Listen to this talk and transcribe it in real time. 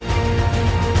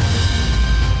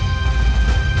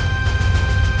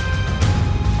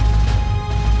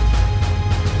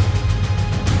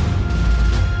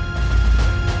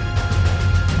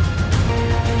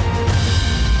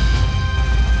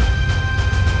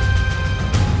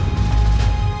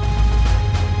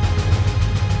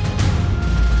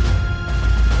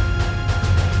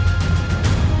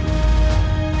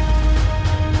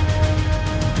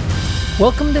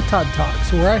Welcome to Todd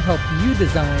Talks, where I help you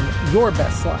design your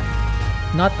best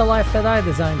life. Not the life that I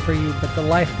designed for you, but the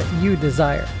life that you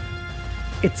desire.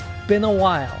 It's been a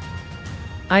while.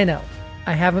 I know.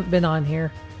 I haven't been on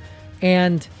here.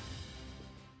 And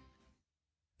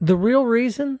the real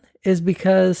reason is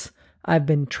because I've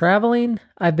been traveling,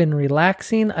 I've been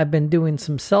relaxing, I've been doing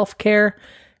some self-care,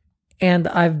 and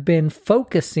I've been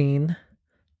focusing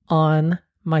on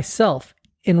myself.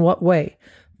 In what way?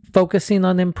 Focusing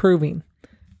on improving.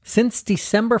 Since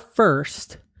December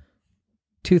 1st,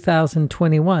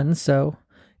 2021, so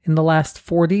in the last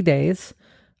 40 days,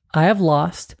 I have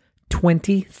lost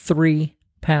 23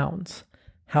 pounds.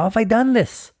 How have I done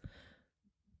this?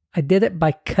 I did it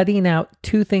by cutting out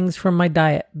 2 things from my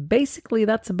diet. Basically,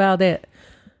 that's about it.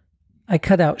 I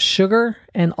cut out sugar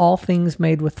and all things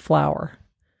made with flour.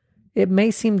 It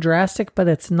may seem drastic, but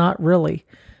it's not really.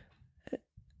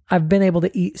 I've been able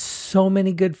to eat so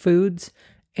many good foods,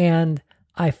 and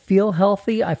I feel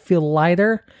healthy, I feel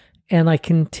lighter, and I'm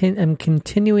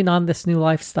continuing on this new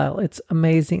lifestyle. It's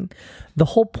amazing. The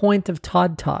whole point of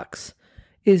Todd Talks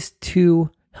is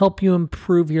to help you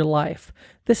improve your life.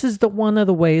 This is one of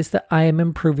the ways that I am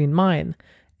improving mine,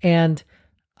 and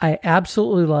I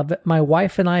absolutely love it. My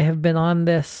wife and I have been on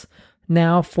this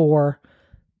now for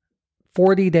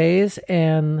 40 days,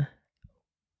 and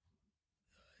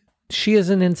she is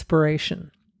an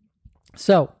inspiration.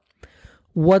 So,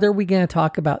 what are we going to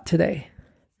talk about today?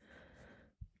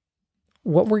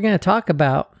 What we're going to talk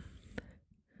about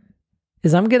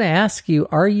is I'm going to ask you,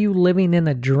 are you living in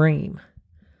a dream?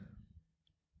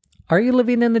 Are you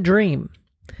living in a dream?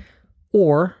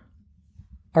 Or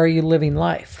are you living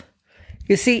life?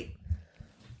 You see,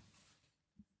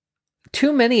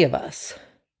 too many of us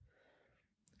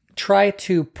try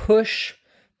to push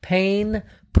pain,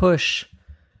 push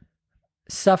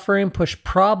suffering, push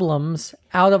problems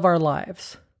out of our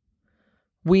lives.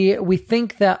 We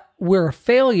think that we're a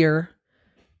failure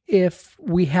if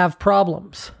we have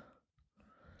problems.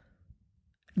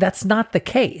 That's not the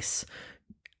case.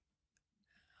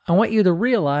 I want you to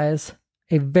realize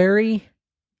a very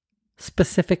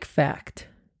specific fact.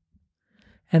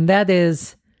 And that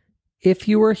is, if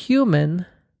you are human,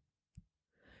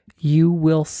 you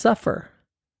will suffer.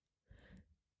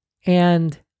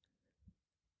 And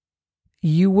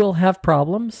you will have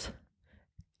problems,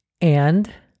 and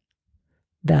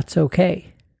that's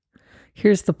okay.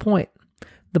 Here's the point.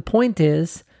 The point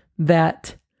is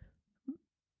that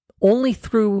only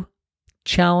through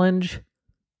challenge,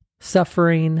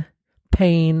 suffering,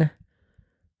 pain,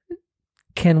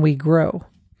 can we grow.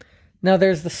 Now,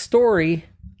 there's the story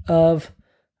of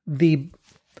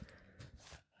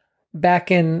back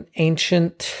in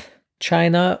ancient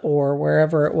China or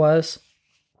wherever it was,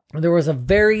 there was a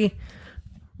very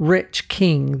rich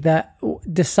king that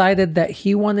decided that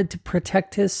he wanted to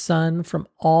protect his son from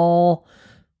all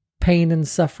pain and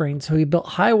suffering. So he built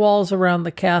high walls around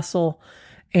the castle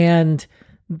and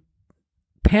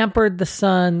pampered the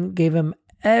son, gave him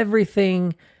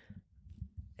everything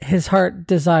his heart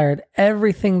desired.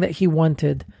 Everything that he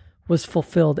wanted was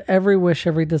fulfilled. Every wish,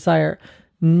 every desire.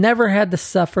 Never had to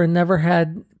suffer, never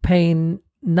had pain,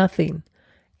 nothing.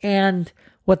 And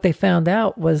what they found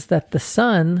out was that the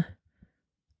son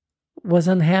was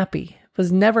unhappy,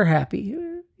 was never happy.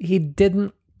 He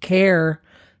didn't care.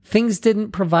 Things didn't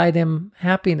provide him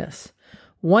happiness.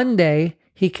 One day,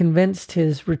 he convinced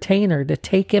his retainer to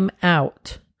take him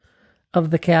out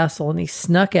of the castle, and he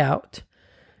snuck out.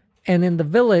 And in the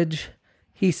village,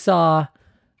 he saw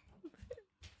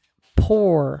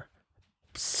poor,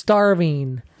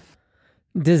 starving,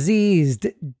 diseased,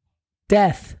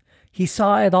 death. He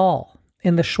saw it all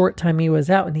in the short time he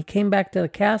was out. And he came back to the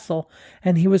castle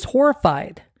and he was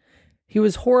horrified. He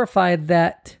was horrified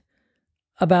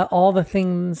about all the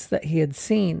things that he had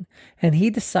seen. And he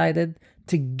decided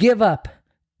to give up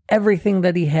everything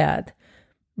that he had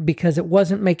because it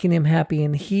wasn't making him happy.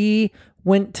 And he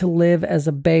went to live as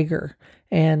a beggar,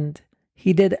 and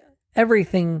he did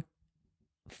everything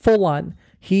full on.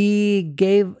 He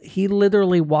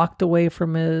literally walked away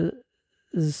from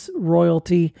his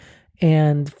royalty.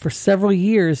 And for several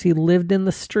years, he lived in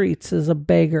the streets as a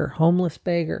beggar, homeless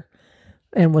beggar,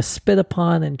 and was spit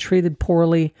upon and treated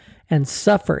poorly and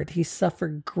suffered. He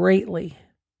suffered greatly.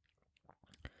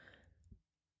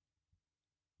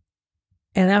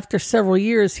 And after several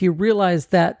years, he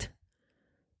realized that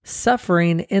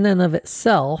suffering in and of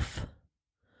itself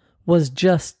was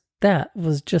just that,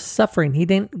 was just suffering. He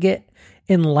didn't get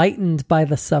enlightened by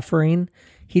the suffering.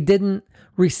 He didn't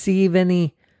receive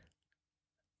any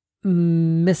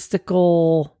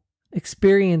mystical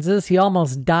experiences. He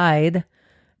almost died.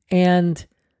 And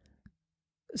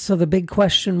So the big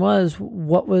question was,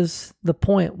 what was the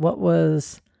point? What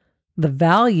was the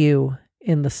value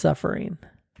in the suffering?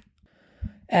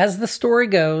 As the story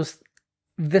goes,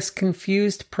 this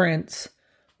confused prince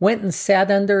went and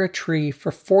sat under a tree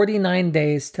for 49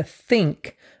 days to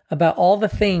think about all the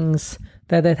things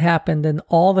that had happened and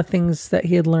all the things that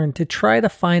he had learned to try to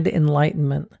find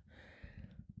enlightenment.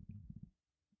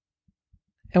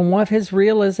 And one of his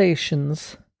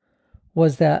realizations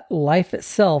was that life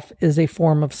itself is a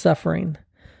form of suffering.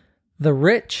 The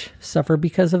rich suffer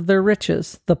because of their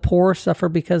riches. The poor suffer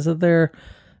because of their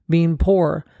being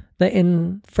poor. The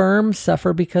infirm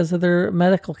suffer because of their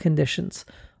medical conditions.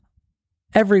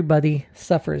 Everybody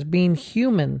suffers. Being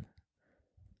human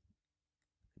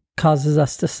causes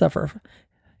us to suffer.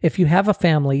 If you have a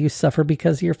family, you suffer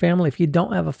because of your family. If you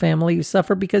don't have a family, you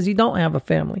suffer because you don't have a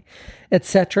family,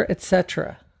 etc.,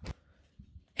 etc.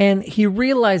 And he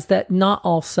realized that not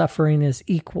all suffering is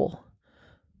equal.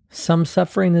 Some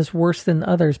suffering is worse than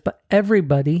others, but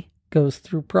everybody goes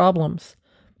through problems.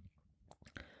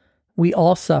 We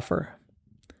all suffer.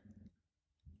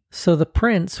 So the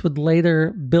prince would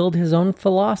later build his own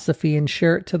philosophy and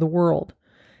share it to the world.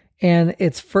 And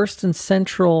its first and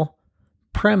central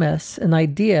premise and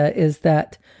idea is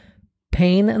that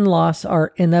pain and loss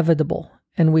are inevitable,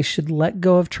 and we should let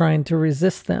go of trying to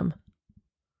resist them.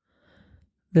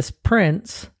 This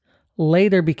prince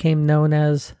later became known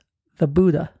as the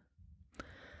Buddha.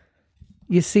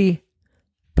 You see,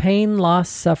 pain, loss,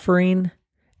 suffering,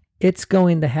 it's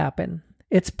going to happen.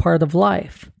 It's part of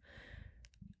life.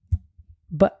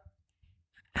 But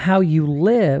how you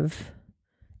live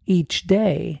each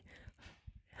day,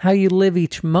 how you live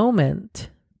each moment,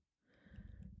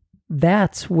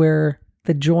 that's where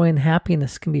the joy and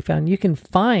happiness can be found. You can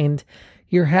find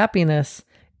your happiness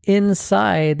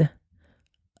inside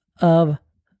of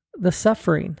the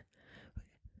suffering.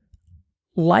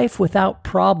 Life without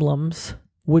problems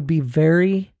would be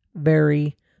very,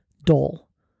 very dull.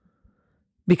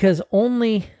 Because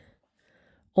only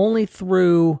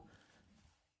through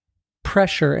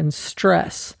pressure and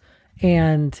stress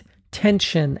and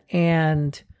tension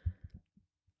and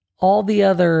all the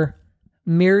other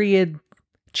myriad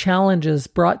challenges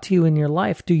brought to you in your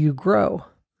life do you grow.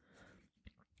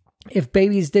 If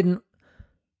babies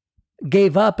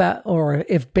gave up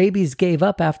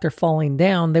after falling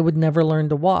down, they would never learn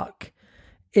to walk.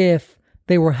 If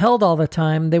they were held all the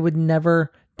time, they would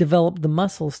never develop the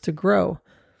muscles to grow.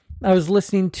 I was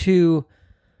listening to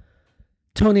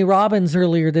Tony Robbins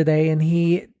earlier today, and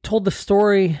he told the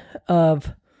story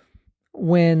of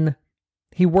when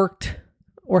he worked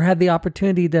or had the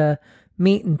opportunity to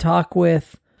meet and talk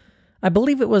with, I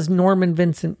believe it was Norman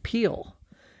Vincent Peale.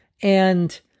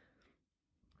 And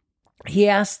he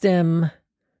asked him,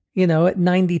 at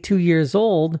 92 years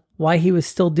old, why he was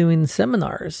still doing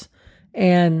seminars.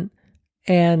 And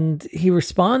he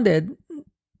responded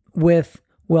with,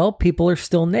 well, people are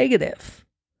still negative.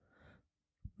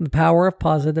 The power of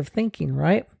positive thinking,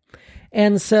 right?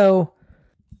 And so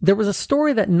there was a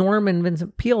story that Norman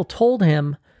Vincent Peale told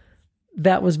him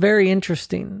that was very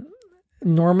interesting.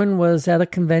 Norman was at a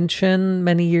convention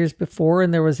many years before,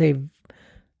 and there was a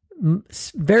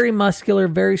very muscular,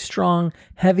 very strong,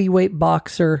 heavyweight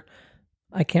boxer.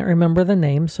 I can't remember the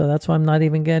name, so that's why I'm not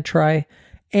even going to try.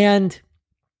 And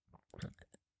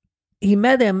he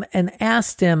met him and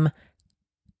asked him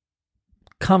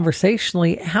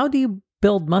conversationally, how do you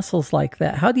build muscles like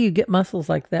that? How do you get muscles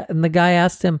like that? And the guy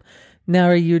asked him, now,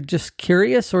 are you just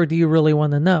curious or do you really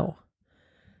want to know?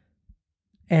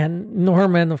 And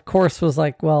Norman, of course, was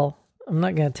like, well, I'm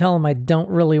not going to tell him I don't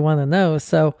really want to know.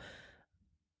 So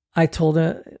I told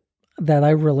him that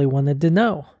I really wanted to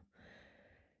know.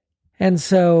 And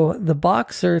so the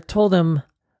boxer told him,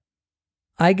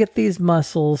 I get these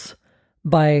muscles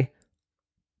by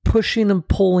pushing and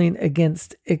pulling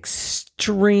against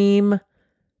extreme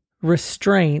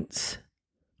restraints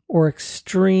or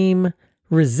extreme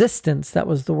resistance. That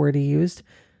was the word he used.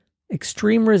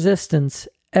 Extreme resistance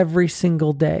every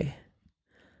single day.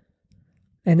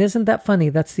 And isn't that funny?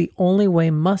 That's the only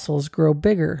way muscles grow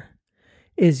bigger,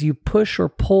 is you push or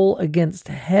pull against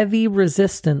heavy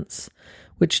resistance,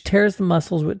 which tears the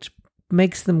muscles, which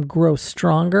makes them grow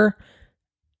stronger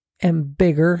and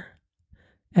bigger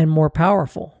and more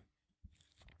powerful.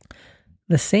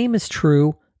 The same is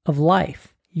true of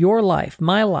life, your life,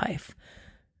 my life.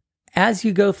 As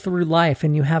you go through life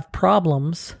and you have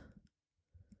problems,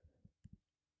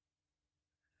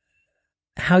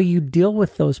 how you deal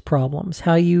with those problems,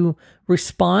 how you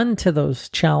respond to those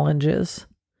challenges,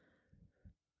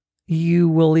 you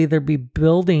will either be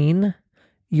building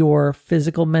your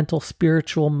physical, mental,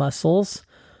 spiritual muscles,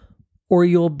 or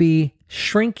you'll be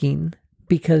shrinking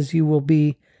because you will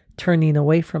be turning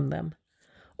away from them,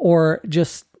 or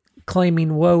just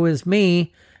claiming woe is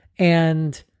me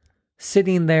and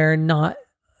sitting there not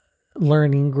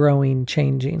learning, growing,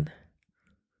 changing.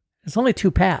 There's only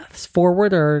two paths,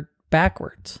 forward or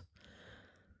backwards.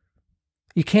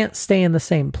 You can't stay in the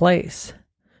same place,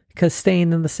 because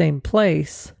staying in the same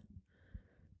place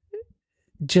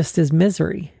just is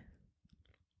misery.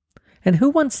 And who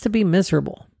wants to be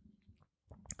miserable?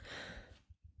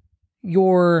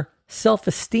 Your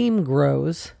self-esteem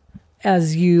grows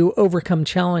as you overcome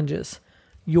challenges.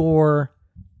 Your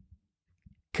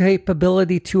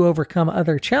capability to overcome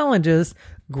other challenges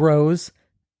grows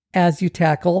as you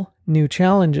tackle new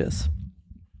challenges.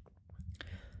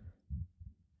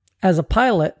 As a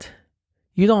pilot,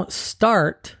 you don't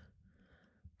start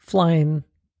flying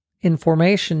in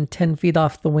formation 10 feet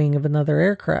off the wing of another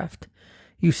aircraft.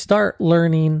 You start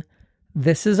learning,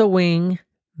 this is a wing,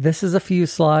 this is a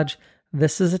fuselage,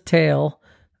 this is a tail,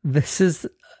 this is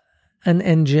an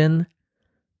engine.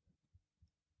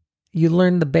 You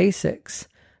learn the basics.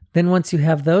 Then once you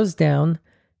have those down,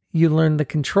 you learn the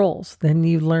controls. Then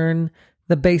you learn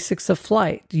the basics of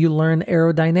flight. You learn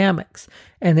aerodynamics,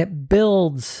 and it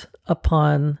builds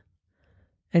upon,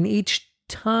 and each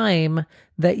time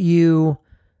that you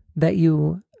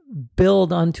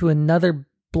build onto another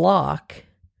block,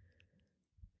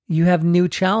 you have new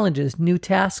challenges, new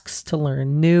tasks to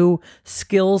learn, new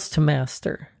skills to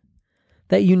master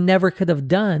that you never could have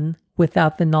done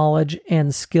without the knowledge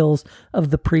and skills of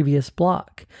the previous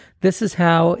block. This is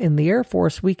how in the Air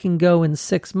Force we can go in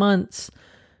 6 months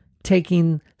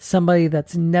taking somebody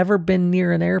that's never been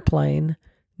near an airplane,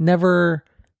 never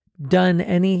done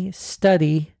any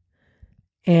study,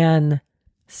 and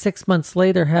 6 months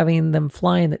later having them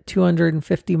flying at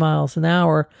 250 miles an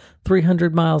hour,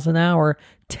 300 miles an hour,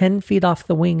 10 feet off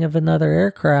the wing of another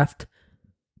aircraft,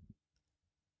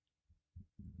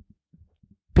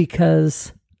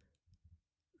 because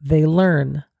they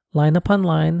learn line upon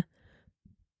line,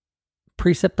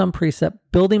 precept on precept,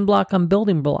 building block on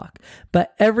building block.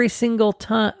 But every single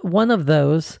time, one of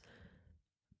those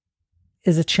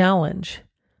is a challenge,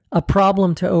 a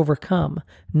problem to overcome,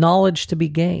 knowledge to be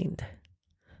gained.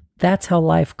 That's how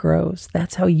life grows.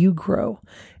 That's how you grow.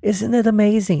 Isn't it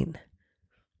amazing?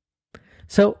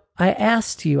 So I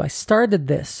asked you, I started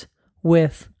this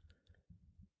with,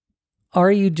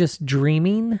 are you just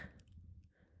dreaming?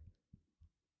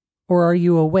 Or are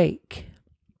you awake?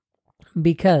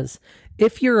 Because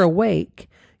if you're awake,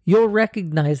 you'll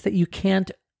recognize that you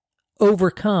can't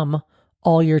overcome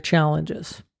all your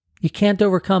challenges. You can't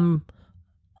overcome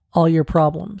all your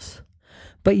problems.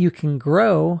 But you can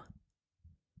grow,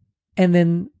 and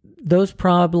then those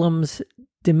problems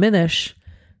diminish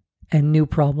and new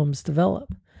problems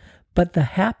develop. But the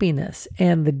happiness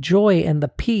and the joy and the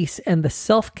peace and the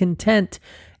self-content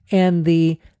and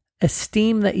the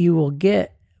esteem that you will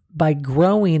get by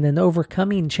growing and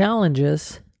overcoming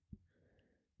challenges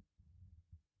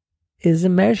is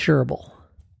immeasurable.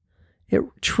 It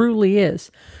truly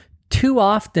is. Too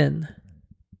often,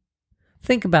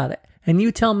 think about it, and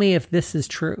you tell me if this is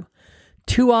true.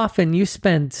 Too often you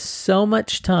spend so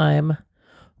much time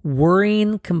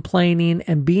worrying, complaining,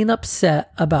 and being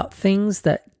upset about things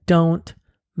that don't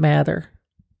matter.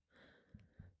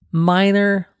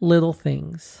 Minor little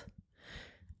things.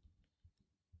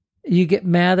 You get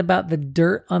mad about the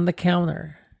dirt on the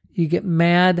counter. You get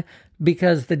mad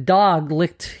because the dog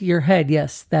licked your head.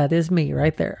 Yes, that is me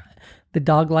right there. The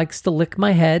dog likes to lick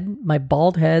my head, my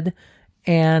bald head,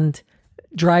 and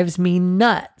drives me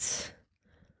nuts.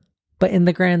 But in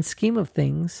the grand scheme of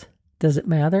things, does it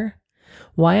matter?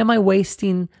 Why am I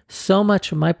wasting so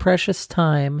much of my precious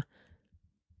time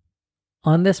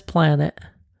on this planet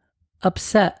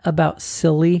upset about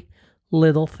silly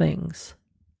little things?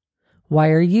 Why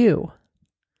are you?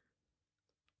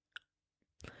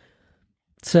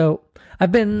 So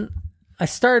I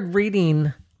started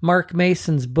reading Mark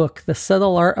Mason's book, The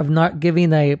Subtle Art of Not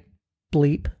Giving a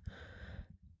Bleep.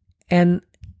 And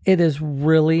it is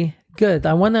really good.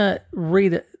 I want to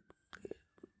read a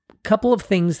couple of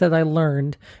things that I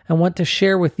learned and want to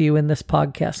share with you in this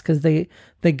podcast because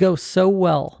they go so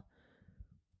well.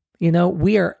 You know,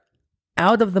 we are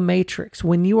out of the matrix.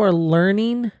 When you are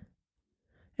learning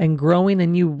and growing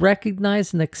and you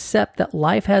recognize and accept that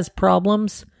life has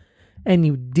problems and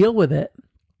you deal with it,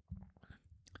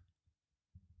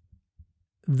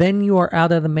 then you are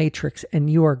out of the matrix and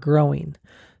you are growing.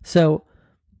 So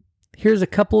here's a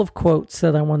couple of quotes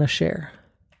that I want to share.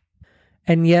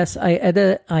 And yes, I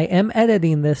am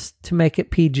editing this to make it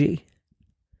PG.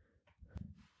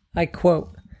 I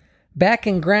quote, "Back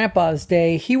in Grandpa's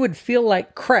day, he would feel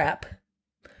like crap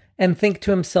and think to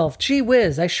himself, gee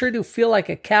whiz, I sure do feel like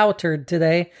a cow turd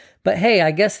today, but hey, I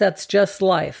guess that's just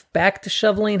life. Back to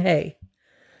shoveling hay.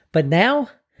 But now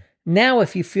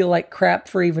if you feel like crap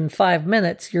for even 5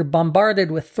 minutes, you're bombarded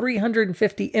with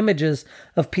 350 images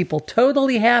of people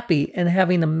totally happy and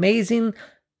having amazing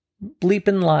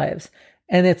bleeping lives.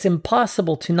 And it's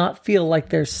impossible to not feel like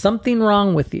there's something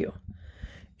wrong with you.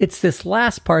 It's this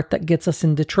last part that gets us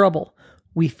into trouble.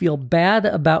 We feel bad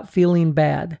about feeling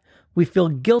bad. We feel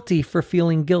guilty for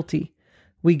feeling guilty.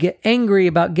 We get angry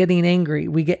about getting angry.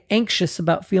 We get anxious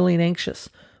about feeling anxious.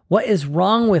 What is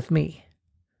wrong with me?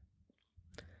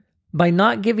 By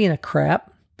not giving a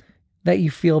crap that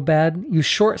you feel bad, you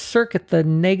short circuit the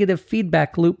negative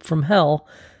feedback loop from hell,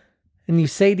 and you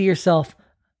say to yourself,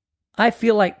 I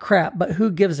feel like crap, but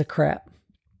who gives a crap?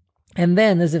 And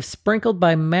then, as if sprinkled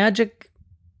by magic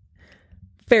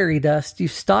fairy dust, you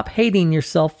stop hating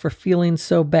yourself for feeling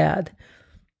so bad.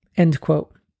 End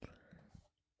quote.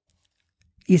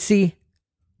 You see,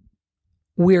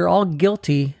 we're all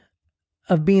guilty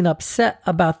of being upset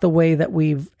about the way that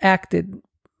we've acted,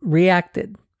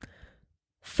 reacted,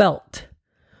 felt.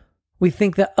 We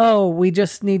think that, oh, we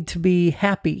just need to be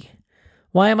happy.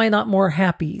 Why am I not more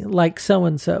happy like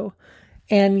so-and-so?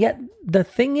 And yet the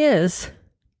thing is,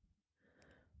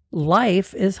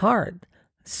 life is hard.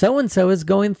 So-and-so is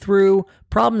going through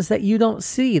problems that you don't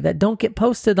see, that don't get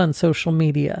posted on social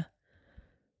media.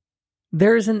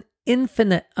 There's an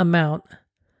infinite amount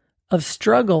of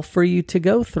struggle for you to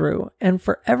go through, and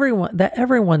for everyone, that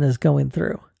everyone is going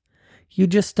through. You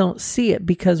just don't see it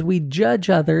because we judge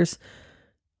others,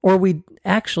 or we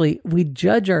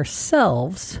judge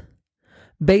ourselves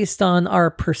based on our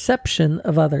perception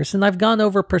of others. And I've gone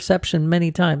over perception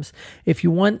many times. If you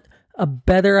want a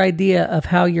better idea of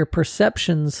how your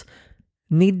perceptions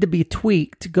need to be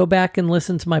tweaked, go back and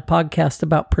listen to my podcast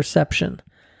about perception.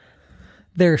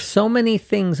 There are so many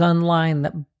things online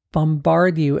that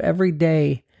bombard you every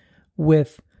day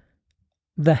with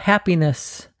the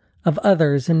happiness of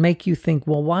others and make you think,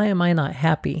 well, why am I not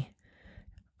happy?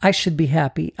 I should be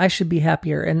happy. I should be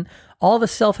happier. And all the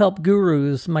self-help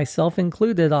gurus, myself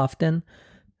included often,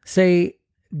 say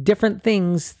different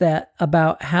things that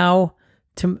about how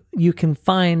you can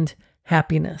find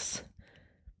happiness.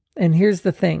 And here's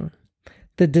the thing.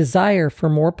 The desire for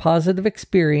more positive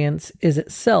experience is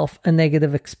itself a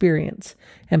negative experience.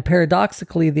 And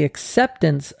paradoxically, the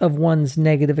acceptance of one's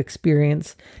negative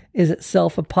experience is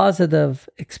itself a positive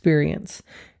experience.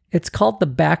 It's called the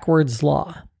backwards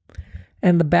law.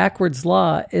 And the backwards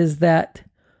law is that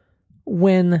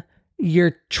when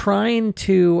you're trying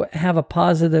to have a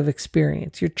positive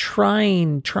experience, you're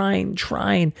trying,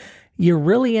 you're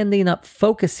really ending up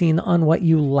focusing on what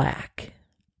you lack.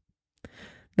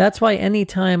 That's why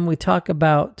anytime we talk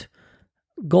about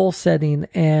goal setting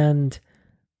and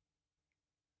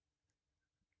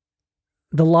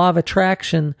the law of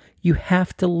attraction, you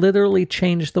have to literally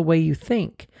change the way you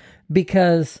think.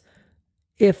 Because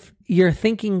if your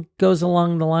thinking goes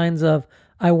along the lines of,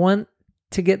 I want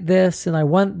to get this and I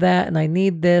want that and I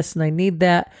need this and I need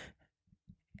that,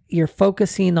 you're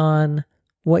focusing on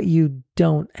what you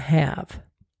don't have.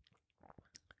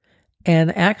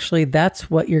 And actually, that's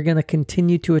what you're going to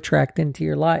continue to attract into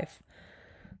your life.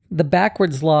 The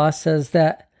backwards law says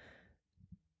that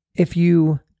if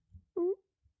you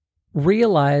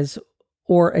realize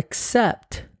or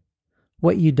accept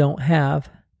what you don't have,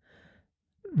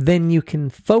 then you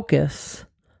can focus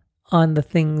on the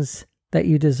things that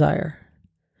you desire.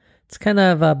 It's kind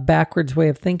of a backwards way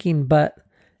of thinking, but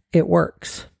it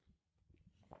works.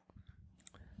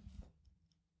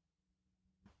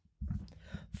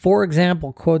 For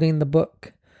example, quoting the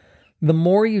book, the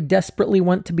more you desperately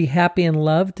want to be happy and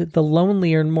loved, the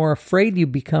lonelier and more afraid you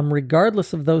become,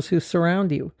 regardless of those who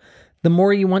surround you. The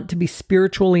more you want to be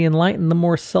spiritually enlightened, the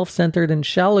more self-centered and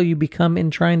shallow you become in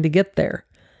trying to get there.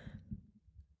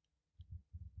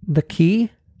 The key?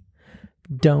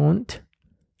 Don't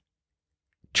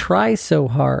try so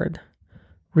hard.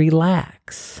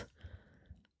 Relax.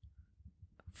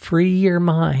 Free your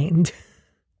mind.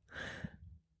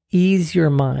 Ease your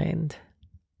mind.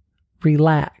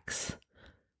 Relax.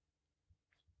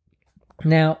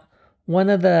 Now, one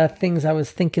of the things I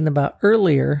was thinking about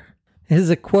earlier is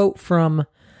a quote from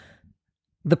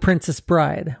The Princess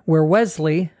Bride, where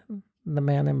Wesley, the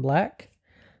man in black,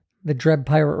 the Dread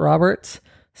Pirate Roberts,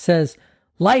 says,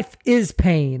 life is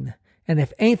pain. And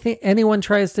if anyone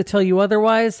tries to tell you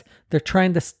otherwise, they're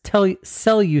trying to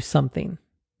sell you something.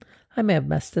 I may have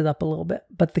messed it up a little bit,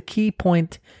 but the key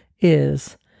point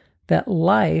is that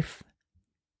life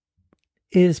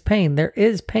is pain. There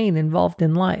is pain involved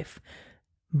in life,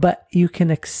 but you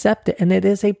can accept it, and it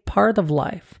is a part of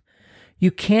life. You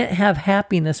can't have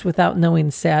happiness without knowing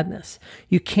sadness.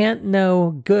 You can't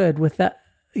know good without,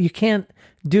 you can't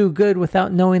do good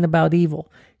without knowing about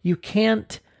evil. You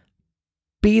can't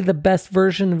be the best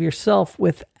version of yourself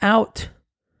without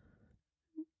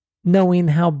knowing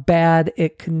how bad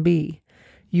it can be.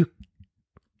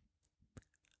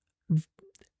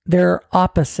 There are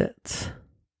opposites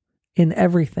in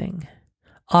everything.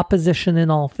 Opposition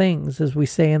in all things, as we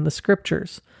say in the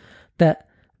scriptures, that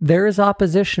there is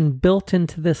opposition built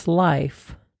into this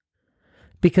life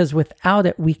because without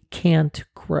it, we can't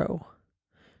grow.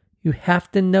 You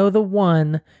have to know the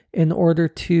one in order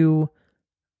to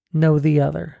know the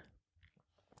other.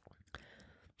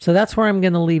 So that's where I'm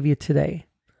going to leave you today.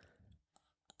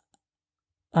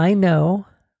 I know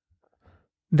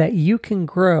that you can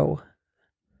grow,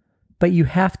 but you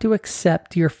have to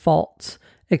accept your faults,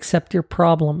 accept your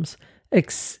problems,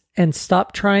 and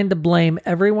stop trying to blame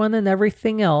everyone and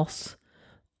everything else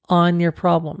on your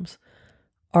problems.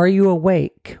 Are you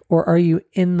awake or are you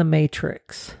in the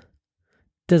matrix?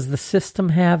 Does the system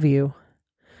have you?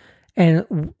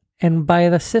 And by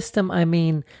the system, I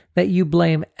mean that you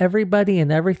blame everybody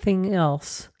and everything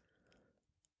else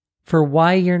for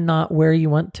why you're not where you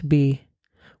want to be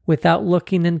without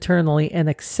looking internally and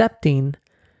accepting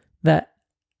that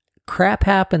crap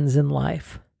happens in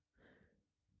life.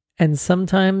 And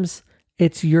sometimes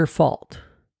it's your fault.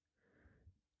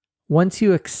 Once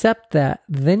you accept that,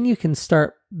 then you can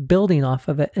start building off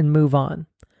of it and move on.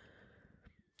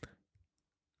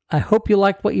 I hope you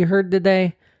liked what you heard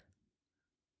today.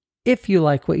 If you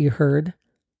like what you heard,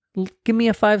 give me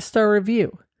a 5-star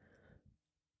review.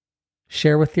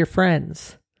 Share with your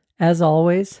friends. As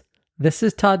always, this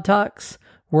is Todd Talks,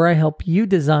 where I help you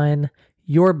design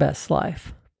your best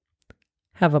life.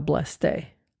 Have a blessed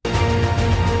day.